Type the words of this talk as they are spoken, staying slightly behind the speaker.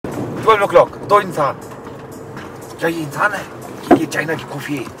12 o'clock, 2 इंसान। क्या ये इंसान है कि ये चाइना की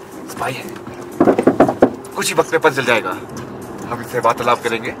खुफिया स्पाई है? कुछ ही वक्त में पता चल जाएगा। हम इससे वार्तालाप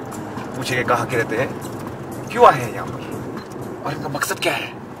करेंगे, पूछेंगे कहाँ के रहते हैं, क्यों आए हैं यहाँ पर, और इनका मकसद क्या है।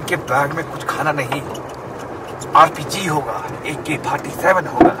 इनके बैग में कुछ खाना नहीं, RPG होगा, AK-47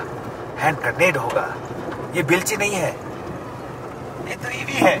 होगा, हैंड ग्रेनेड होगा। ये बिल्ची नहीं है, ये तो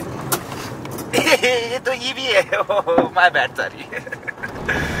ईवी है। ये तो ईवी है। My bad, sorry.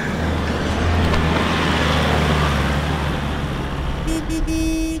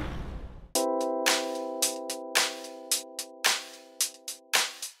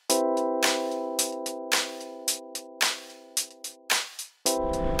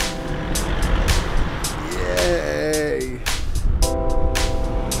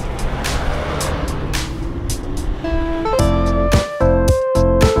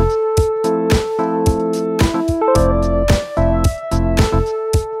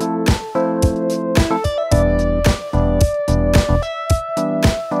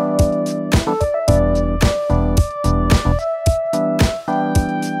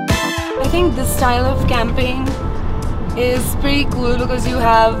 This style of camping is pretty cool because you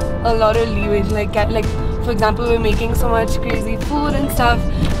have a lot of leewage. Like for example, we're making so much crazy food and stuff,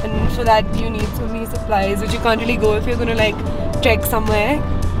 and for that you need so many supplies, which you can't really go if you're gonna like trek somewhere.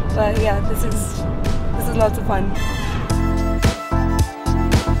 But yeah, this is lots of fun.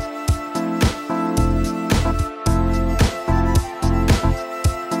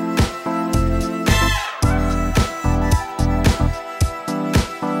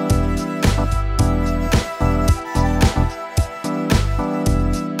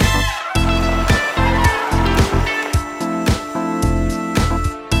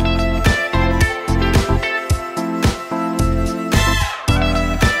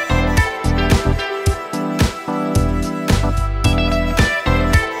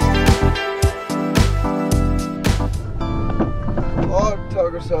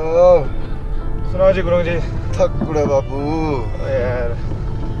 सुनाओ जी गुरुंग जी। थकुर है बाबू। यार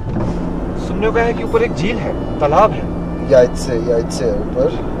सुनने को है कि ऊपर एक झील है, तालाब है। याद से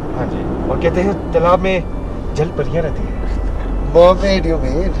ऊपर। हाँ जी, और कहते हैं तालाब में जल परियां रहती है। Mermaid you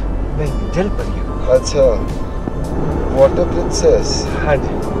mean? नहीं, जल परियां। अच्छा, वाटर प्रिंसेस। हाँ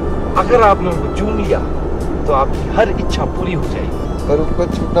जी, अगर आप लोगों को चूम लिया तो आपकी हर इच्छा पूरी हो जाएगी। पर उनको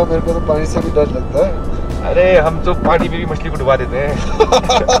चूमना, मेरे को तो पानी से भी डर लगता है। अरे हम तो पानी में भी मछली को डुबा देते हैं।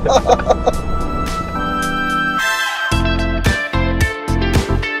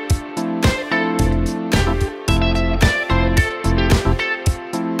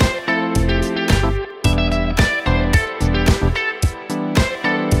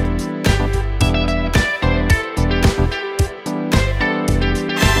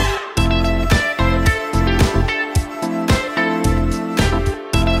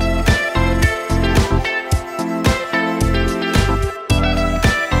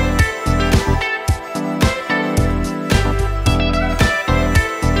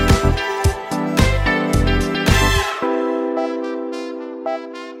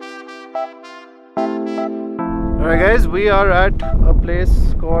 Alright guys, we are at a place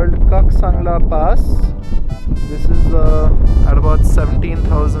called Kaksang Pass. This is at about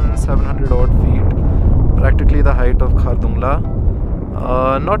 17,700 odd feet, practically the height of Khardungla.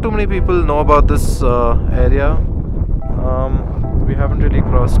 Not too many people know about this area. We haven't really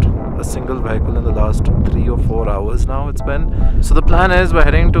crossed a single vehicle in the last 3 or 4 hours now it's been. So the plan is we're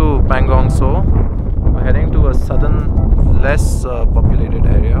heading to Pangong Tso. We're heading to a southern, less populated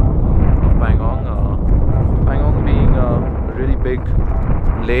area of Pangong. Pangong being a really big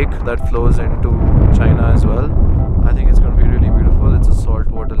lake that flows into China as well. I think it's going to be really beautiful. It's a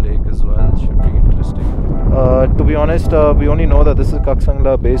saltwater lake as well. It should be interesting. To be honest, we only know that this is Kaksang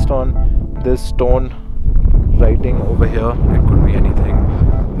based on this stone writing over here. It could be anything.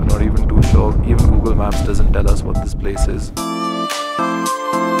 We're not even too sure. Even Google Maps doesn't tell us what this place is.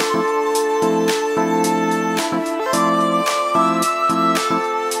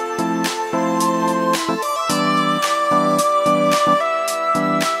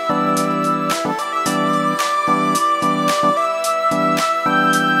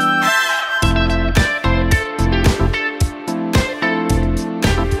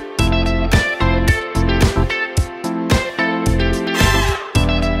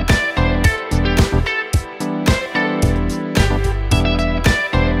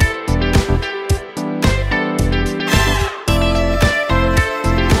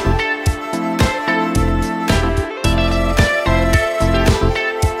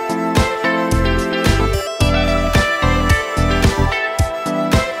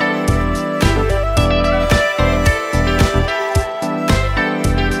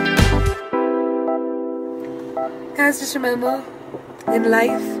 Guys, just remember, in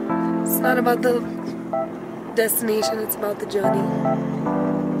life, it's not about the destination, it's about the journey.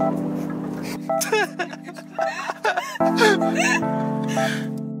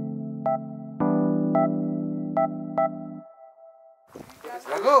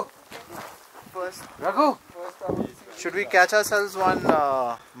 Raghu, should we catch ourselves one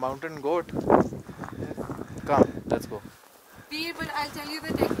mountain goat? Come, let's go. Veer, but I'll tell you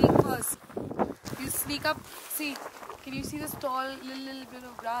the technique first. You sneak up, see, can you see this tall little bit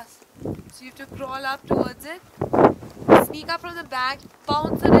of grass? So you have to crawl up towards it, sneak up from the back,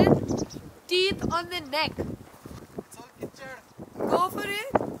 pounce on it, teeth on the neck. Go for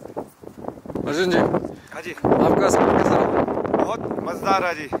it. Arjun जी, हाँ जी, आपका सफर कैसा रहा? बहुत मजेदार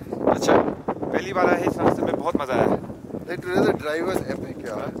है जी। अच्छा, पहली बार आए इस रास्ते में, बहुत मजा आया। Like today the drive was epic,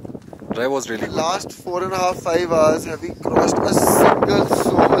 yeah. drive was really The good. last 4.5-5 hours have we crossed a single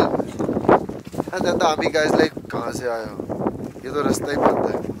soul. And then the army guys like, कहाँ से आए हो? ये तो रास्ता ही बंद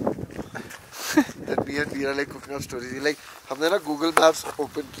है. Then me and Veera like cooking up stories. Like हमने ना Google Maps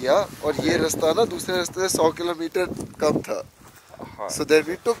open किया और ये रास्ता ना दूसरे रास्ते से 100 किलोमीटर कम था. So then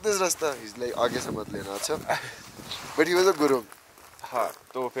we took this रास्ता. He's like आगे से मत लेना, अच्छा. But he was a Gurung. हाँ,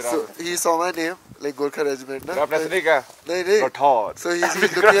 तो फिर So he saw my name, like Gorkha regiment ना. आपने सुनी क्या? नहीं. Rohan. So he's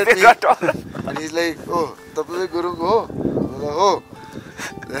looking at me and he's like, oh, तब तो Gurung हो? बोला हो.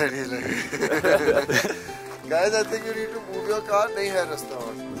 Then he's like, guys, I think you need to move your car. नहीं है रास्ता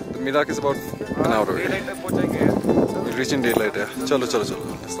और. The Merak is about an hour away. Daylight तक पहुंचेंगे। We'll reach in daylight. Yeah. चलो.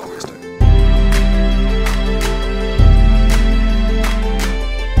 Let's not waste time.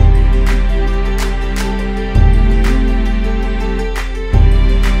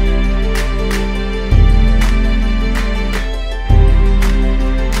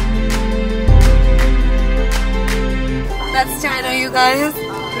 That's China, you guys.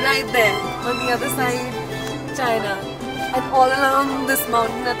 Right there. On the other side, China. And all along this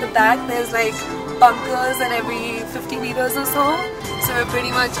mountain at the back, there's like bunkers and every 50 meters or so. So we're pretty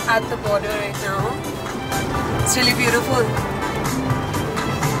much at the border right now. It's really beautiful.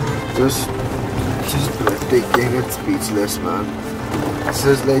 Just breathtaking and speechless, man. This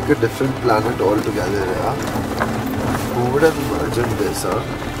is like a different planet altogether, yeah. Who would have imagined this, huh?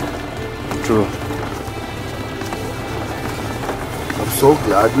 True. I'm so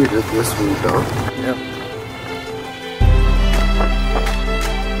glad we did this route, huh? Yeah.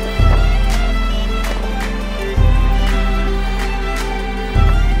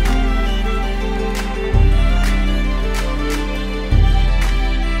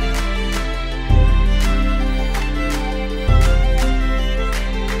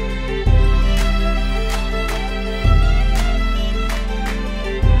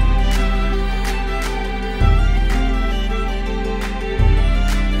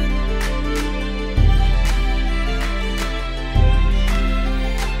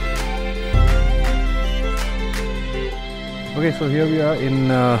 Okay, so here we are in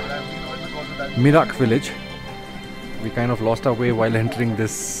Merak village. We kind of lost our way while entering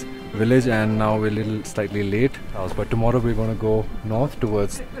this village and now we're a little slightly late. But tomorrow we're going to go north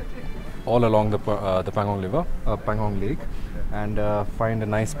towards all along the Pangong River, Pangong Lake, and find a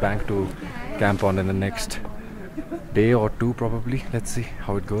nice bank to camp on in the next day or two probably. Let's see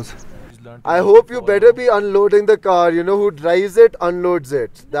how it goes. I hope you better be unloading the car. You know, who drives it, unloads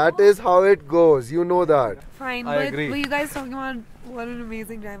it. That is how it goes. You know that. Fine, I but agree. were you guys talking about what an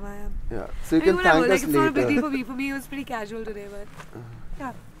amazing driver I am? Yeah. So you I mean, can whatever, thank like us it's not a big later. deal for me. For me, it was pretty casual today, but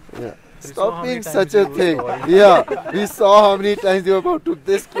yeah. Yeah. Stop being such a thing. Yeah. We saw how many times you were about to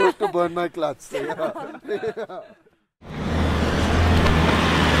this close to burn my clutch. So, yeah.